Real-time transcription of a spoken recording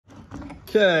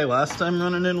Okay, last time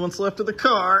running in what's left of the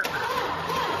car. Oh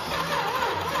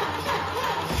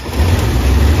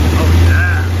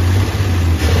yeah.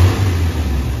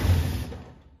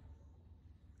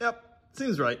 Yep,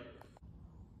 seems right.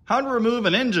 How to remove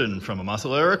an engine from a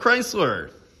muscle era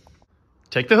Chrysler.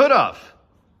 Take the hood off.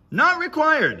 Not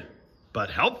required, but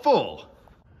helpful.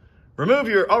 Remove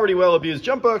your already well-abused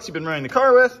jump box you've been running the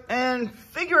car with and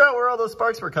figure out where all those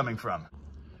sparks were coming from.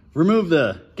 Remove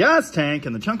the gas tank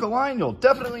and the chunk of line you'll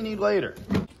definitely need later.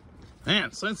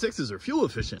 Man, Slant 6s are fuel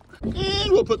efficient. And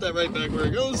we'll put that right back where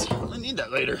it goes. I need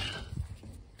that later.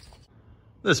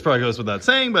 This probably goes without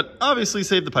saying, but obviously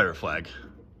save the pirate flag.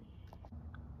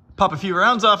 Pop a few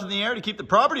rounds off in the air to keep the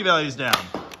property values down.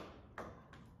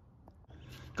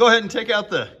 Go ahead and take out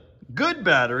the good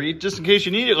battery just in case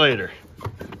you need it later.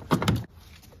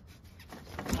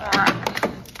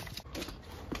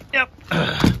 Yep.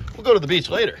 We'll go to the beach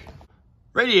later.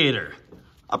 Radiator.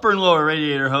 Upper and lower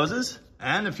radiator hoses.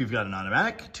 And if you've got an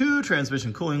automatic, 2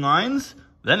 transmission cooling lines.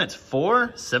 Then it's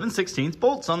 4 7/16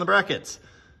 bolts on the brackets.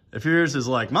 If yours is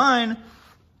like mine,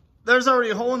 there's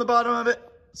already a hole in the bottom of it,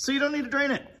 so you don't need to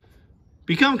drain it.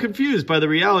 Become confused by the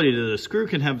reality that a screw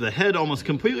can have the head almost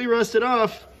completely rusted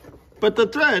off, but the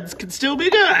threads can still be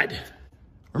good.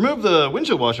 Remove the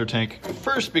windshield washer tank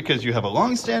first because you have a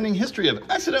long-standing history of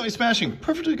accidentally smashing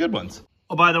perfectly good ones.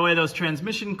 Oh, by the way, those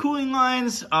transmission cooling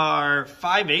lines are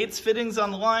 5/8 fittings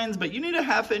on the lines, but you need a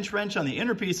 1/2-inch wrench on the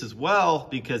inner piece as well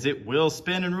because it will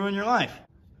spin and ruin your life.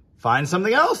 Find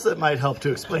something else that might help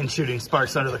to explain shooting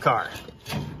sparks under the car.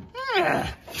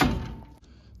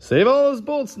 Save all those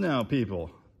bolts now, people.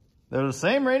 They're the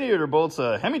same radiator bolts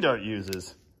a Hemi-Dart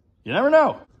uses. You never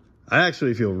know. I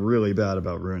actually feel really bad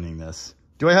about ruining this.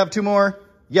 Do I have 2 more?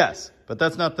 Yes, but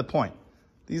that's not the point.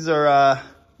 These are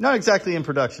not exactly in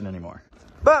production anymore.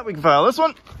 But we can file this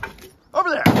one over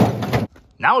there.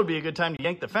 Now would be a good time to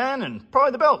yank the fan and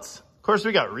probably the belts. Of course,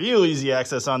 we got real easy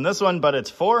access on this one, but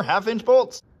it's 4 1/2-inch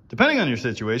bolts. Depending on your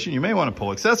situation, you may want to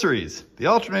pull accessories. The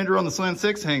alternator on the Slant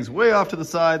 6 hangs way off to the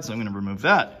side, so I'm going to remove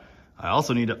that. I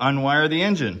also need to unwire the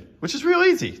engine, which is real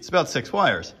easy. It's about 6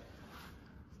 wires.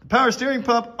 The power steering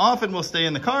pump often will stay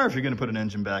in the car if you're going to put an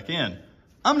engine back in.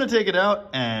 I'm going to take it out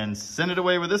and send it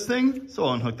away with this thing, so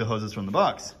I'll unhook the hoses from the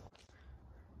box.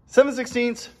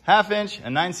 7/16, 1/2-inch,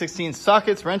 and 9/16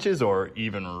 sockets, wrenches, or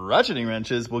even ratcheting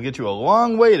wrenches will get you a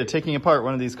long way to taking apart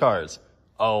one of these cars.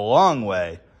 A long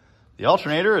way. The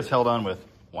alternator is held on with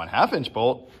 1 1/2-inch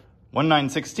bolt, 1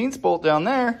 9/16 bolt down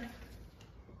there,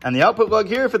 and the output lug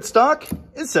here, if it's stock,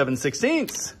 is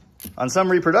 7/16. On some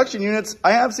reproduction units,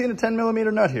 I have seen a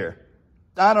 10mm nut here.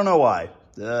 I don't know why.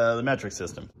 The metric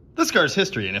system. This car's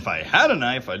history, and if I had a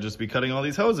knife, I'd just be cutting all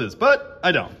these hoses, but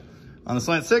I don't. On the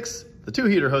Slant 6, the 2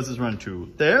 heater hoses run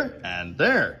to there and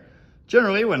there.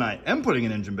 Generally, when I am putting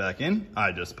an engine back in,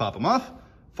 I just pop them off,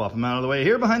 flop them out of the way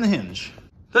here behind the hinge.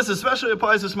 This especially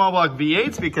applies to small block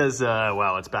V8s because,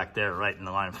 well, it's back there right in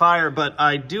the line of fire, but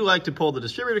I do like to pull the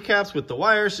distributor caps with the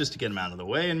wires just to get them out of the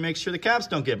way and make sure the caps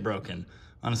don't get broken.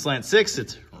 On a Slant 6,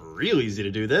 it's real easy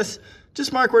to do this.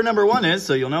 Just mark where number 1 is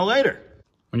so you'll know later.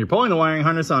 When you're pulling the wiring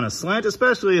harness on a Slant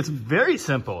especially, it's very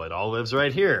simple. It all lives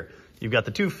right here. You've got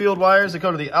the 2 field wires that go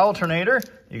to the alternator.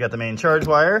 You got the main charge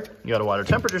wire. You got a water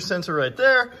temperature sensor right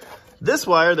there. This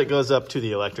wire that goes up to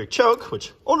the electric choke,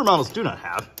 which older models do not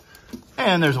have.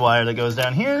 And there's a wire that goes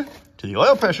down here to the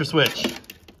oil pressure switch.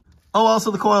 Oh,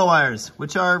 also the coil wires,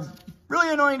 which are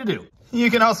really annoying to do. You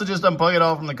can also just unplug it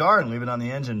all from the car and leave it on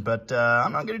the engine, but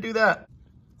I'm not going to do that.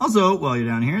 Also, while you're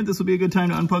down here, this will be a good time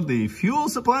to unplug the fuel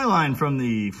supply line from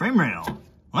the frame rail,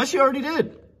 unless you already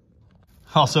did.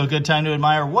 Also a good time to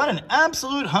admire what an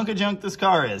absolute hunk of junk this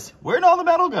car is. Where'd all the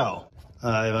metal go?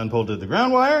 I've unbolted the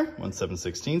ground wire, 1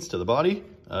 7/16 to the body.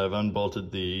 I've unbolted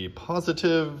the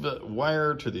positive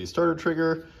wire to the starter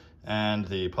trigger and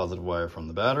the positive wire from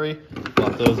the battery.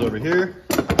 Pop those over here.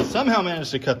 Somehow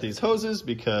managed to cut these hoses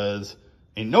because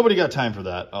ain't nobody got time for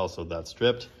that. Also, that's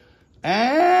stripped.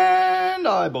 And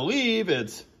I believe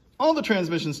it's all the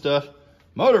transmission stuff,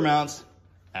 motor mounts,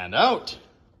 and out.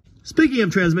 Speaking of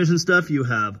transmission stuff, you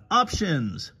have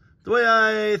options. The way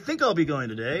I think I'll be going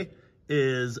today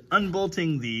is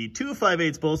unbolting the 2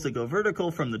 5/8 bolts that go vertical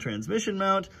from the transmission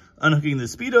mount, unhooking the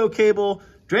speedo cable,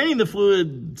 draining the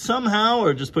fluid somehow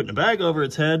or just putting a bag over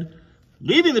its head,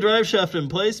 leaving the drive shaft in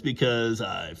place because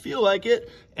I feel like it,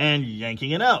 and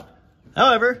yanking it out.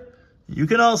 However, you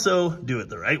can also do it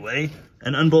the right way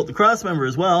and unbolt the cross member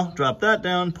as well, drop that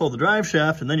down, pull the drive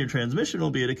shaft, and then your transmission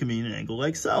will be at a convenient angle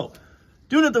like so.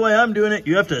 Doing it the way I'm doing it,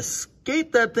 you have to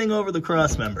skate that thing over the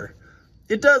cross member.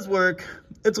 It does work.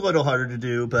 It's a little harder to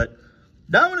do, but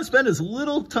now I'm going to spend as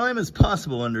little time as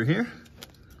possible under here.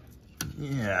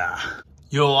 Yeah.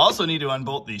 You'll also need to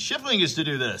unbolt the shift linkage to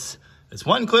do this. It's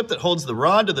one clip that holds the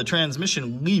rod to the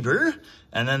transmission lever,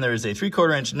 and then there's a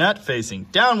 3/4 inch nut facing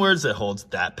downwards that holds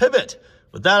that pivot.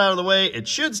 With that out of the way, it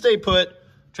should stay put,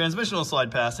 transmission will slide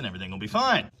past, and everything will be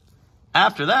fine.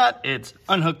 After that, it's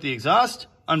unhook the exhaust,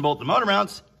 unbolt the motor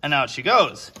mounts, and out she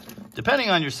goes. Depending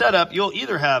on your setup, you'll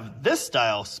either have this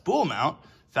style spool mount,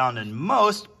 found in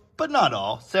most, but not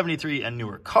all, 73 and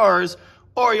newer cars,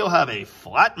 or you'll have a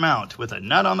flat mount with a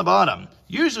nut on the bottom.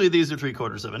 Usually these are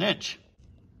 3/4 of an inch.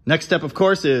 Next step, of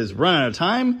course, is run out of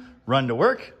time, run to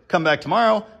work, come back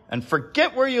tomorrow, and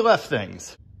forget where you left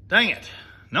things. Dang it.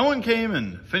 No one came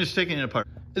and finished taking it apart.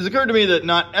 It's occurred to me that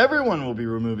not everyone will be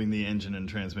removing the engine and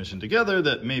transmission together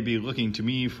that may be looking to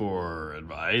me for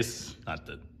advice. Not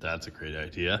that that's a great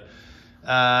idea.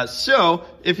 So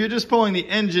if you're just pulling the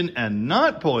engine and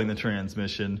not pulling the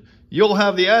transmission, you'll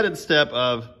have the added step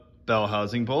of bell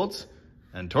housing bolts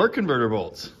and torque converter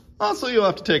bolts. Also, you'll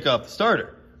have to take off the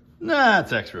starter.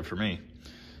 That's extra for me.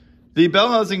 The bell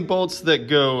housing bolts that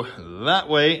go that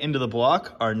way into the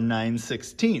block are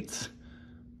 9/16.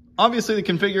 Obviously, the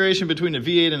configuration between a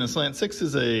V8 and a slant 6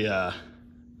 is a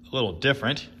little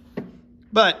different.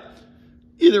 But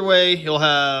either way, you'll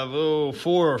have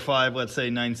 4 or 5, let's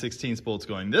say 9/16 bolts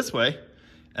going this way.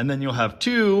 And then you'll have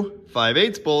 2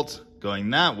 5/8 bolts going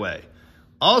that way.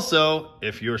 Also,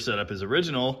 if your setup is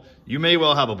original, you may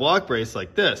well have a block brace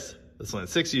like this. The slant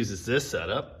 6 uses this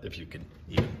setup, if you can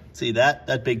even see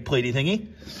that big platey thingy.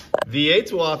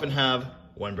 V8s will often have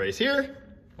one brace here,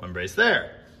 one brace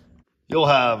there. You'll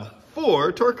have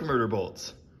 4 torque converter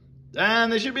bolts,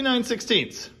 and they should be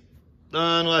 9/16,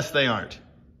 unless they aren't.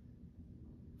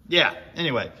 Yeah,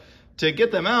 anyway, to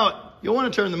get them out, you'll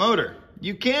want to turn the motor.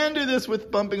 You can do this with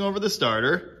bumping over the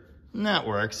starter, and that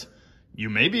works. You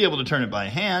may be able to turn it by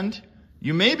hand.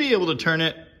 You may be able to turn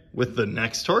it with the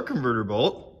next torque converter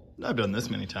bolt. I've done this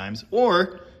many times.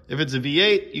 Or if it's a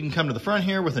V8, you can come to the front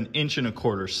here with an 1¼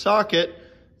 inch socket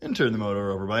and turn the motor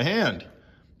over by hand.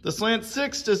 The slant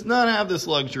 6 does not have this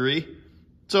luxury,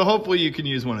 so hopefully you can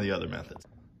use one of the other methods.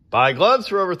 Buy gloves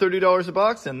for over $30 a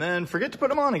box and then forget to put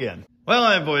them on again. Well,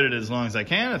 I avoided it as long as I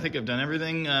can. I think I've done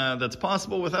everything that's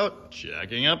possible without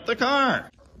jacking up the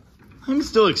car. I'm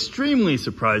still extremely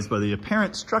surprised by the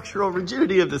apparent structural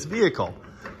rigidity of this vehicle.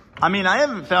 I mean, I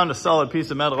haven't found a solid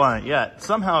piece of metal on it yet.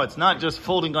 Somehow it's not just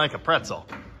folding like a pretzel.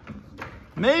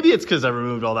 Maybe it's because I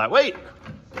removed all that weight.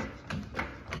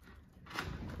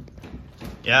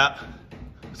 Yeah,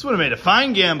 this would have made a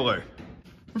fine gambler.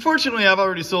 Unfortunately, I've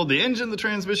already sold the engine, the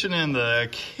transmission, and the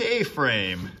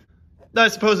K-frame. I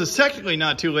suppose it's technically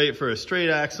not too late for a straight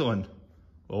axle and,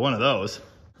 well, one of those.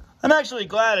 I'm actually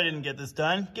glad I didn't get this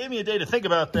done. Gave me a day to think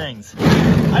about things.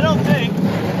 I don't think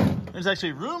there's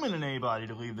actually room in an A-body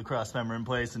to leave the cross member in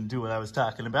place and do what I was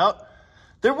talking about.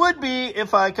 There would be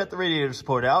if I cut the radiator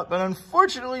support out, but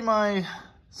unfortunately my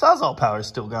Sawzall power is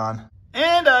still gone.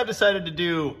 And I've decided to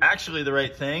do actually the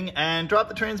right thing and drop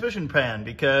the transmission pan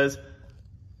because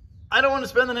I don't want to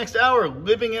spend the next hour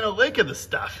living in a lake of this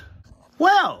stuff.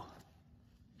 Well,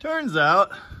 turns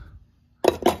out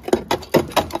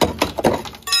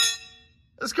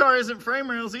this car isn't frame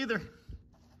rails either.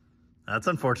 That's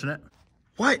unfortunate.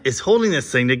 What is holding this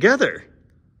thing together?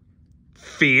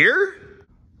 Fear?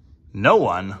 No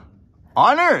one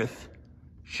on earth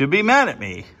should be mad at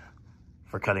me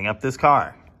for cutting up this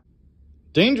car.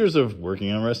 Dangers of working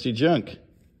on rusty junk.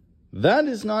 That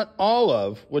is not all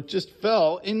of what just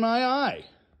fell in my eye.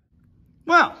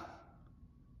 Well,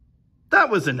 that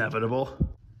was inevitable.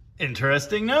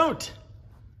 Interesting note.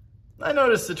 I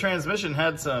noticed the transmission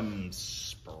had some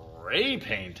spray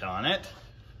paint on it.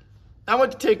 I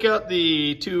went to take out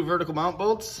the 2 vertical mount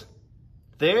bolts.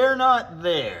 They're not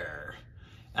there.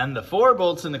 And the 4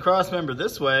 bolts in the cross member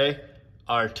this way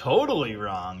are totally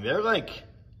wrong. They're like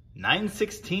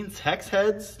 9/16 hex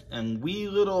heads and wee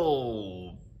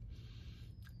little,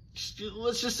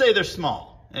 let's just say they're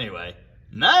small. Anyway,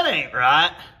 that ain't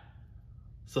right.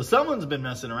 So someone's been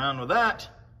messing around with that.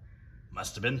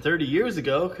 Must have been 30 years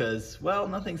ago because, well,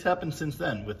 nothing's happened since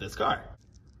then with this car.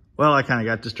 Well, I kind of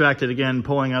got distracted again,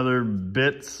 pulling other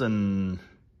bits and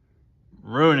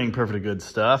ruining perfectly good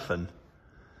stuff. And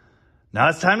now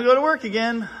it's time to go to work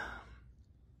again.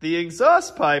 The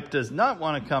exhaust pipe does not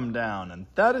want to come down, and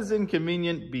that is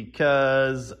inconvenient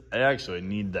because I actually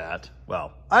need that.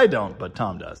 Well, I don't, but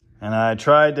Tom does. And I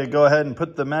tried to go ahead and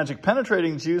put the magic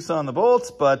penetrating juice on the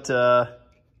bolts, but the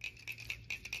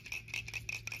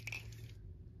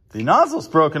nozzle's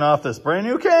broken off this brand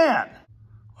new can.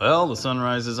 Well, the sun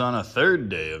rises on a 3rd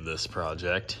day of this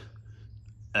project.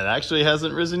 It actually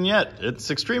hasn't risen yet.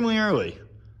 It's extremely early.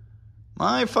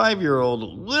 My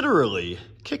 5-year-old literally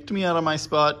kicked me out of my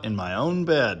spot in my own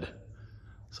bed.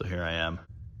 So here I am.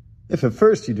 If at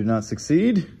first you do not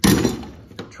succeed,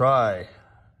 try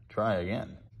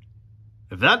again.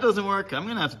 If that doesn't work, I'm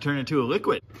gonna have to turn it into a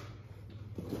liquid.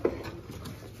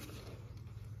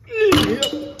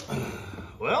 Yep.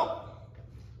 Well,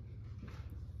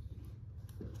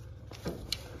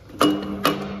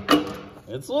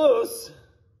 it's loose.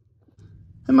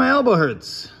 And my elbow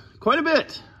hurts quite a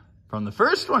bit from the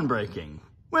first one breaking,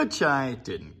 which I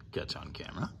didn't catch on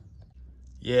camera.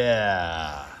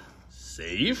 Yeah,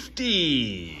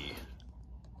 safety.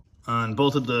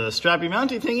 Unbolted the strappy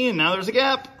mounty thingy and now there's a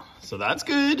gap. So that's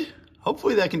good.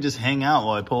 Hopefully that can just hang out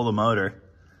while I pull the motor.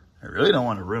 I really don't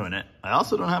want to ruin it. I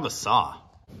also don't have a saw.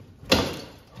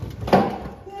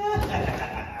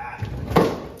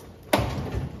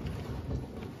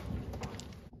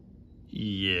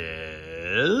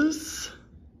 Yes.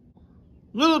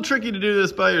 Little tricky to do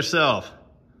this by yourself,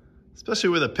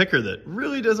 especially with a picker that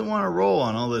really doesn't want to roll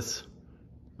on all this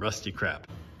rusty crap.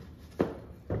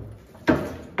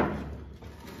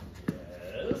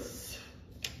 Yes.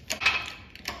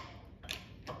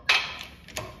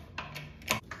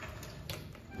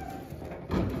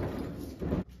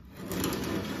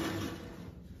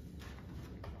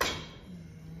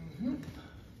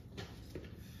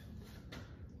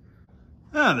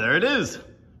 Ah, there it is.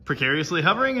 Precariously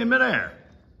hovering in midair.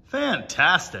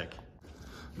 Fantastic.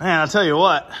 Man, I'll tell you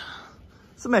what,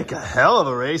 this will make a hell of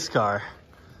a race car.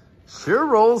 Sure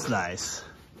rolls nice.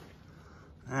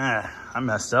 I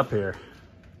messed up here.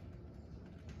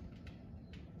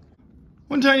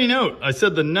 One tiny note, I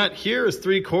said the nut here is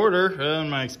 3/4. In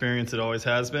my experience, it always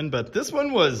has been, but this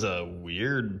one was a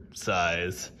weird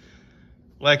size.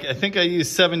 Like, I think I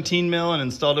used 17 mil and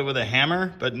installed it with a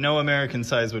hammer, but no American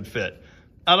size would fit.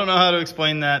 I don't know how to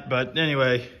explain that, but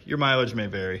anyway, your mileage may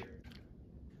vary.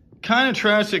 Kind of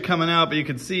trashed it coming out, but you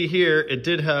can see here, it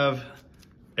did have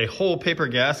a whole paper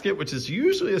gasket, which is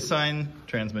usually a sign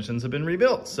transmissions have been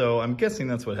rebuilt. So I'm guessing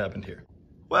that's what happened here.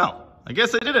 Well, I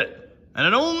guess I did it. And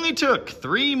it only took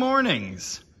 3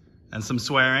 mornings and some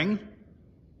swearing,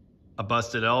 a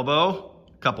busted elbow,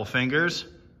 a couple fingers,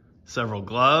 several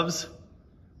gloves,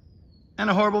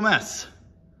 and a horrible mess.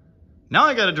 Now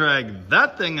I gotta drag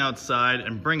that thing outside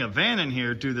and bring a van in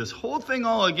here, do this whole thing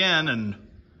all again, and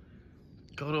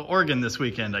go to Oregon this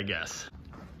weekend, I guess.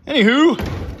 Anywho,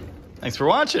 thanks for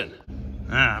watching.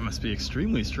 I must be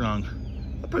extremely strong.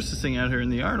 I'll push this thing out here in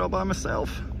the yard all by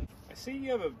myself. I see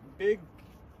you have a big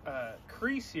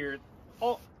crease here.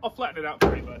 I'll flatten it out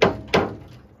for you, bud.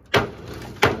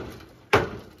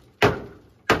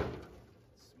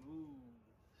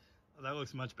 That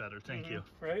looks much better, thank you.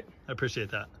 Right? I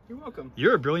appreciate that. You're welcome.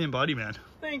 You're a brilliant body man.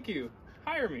 Thank you.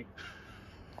 Hire me.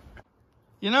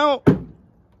 You know,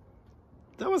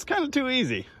 that was kind of too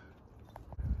easy.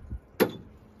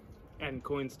 And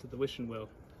coins to the wishing well.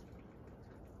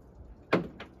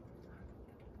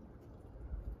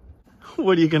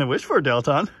 What are you gonna wish for,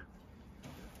 Delton?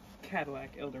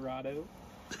 Cadillac Eldorado.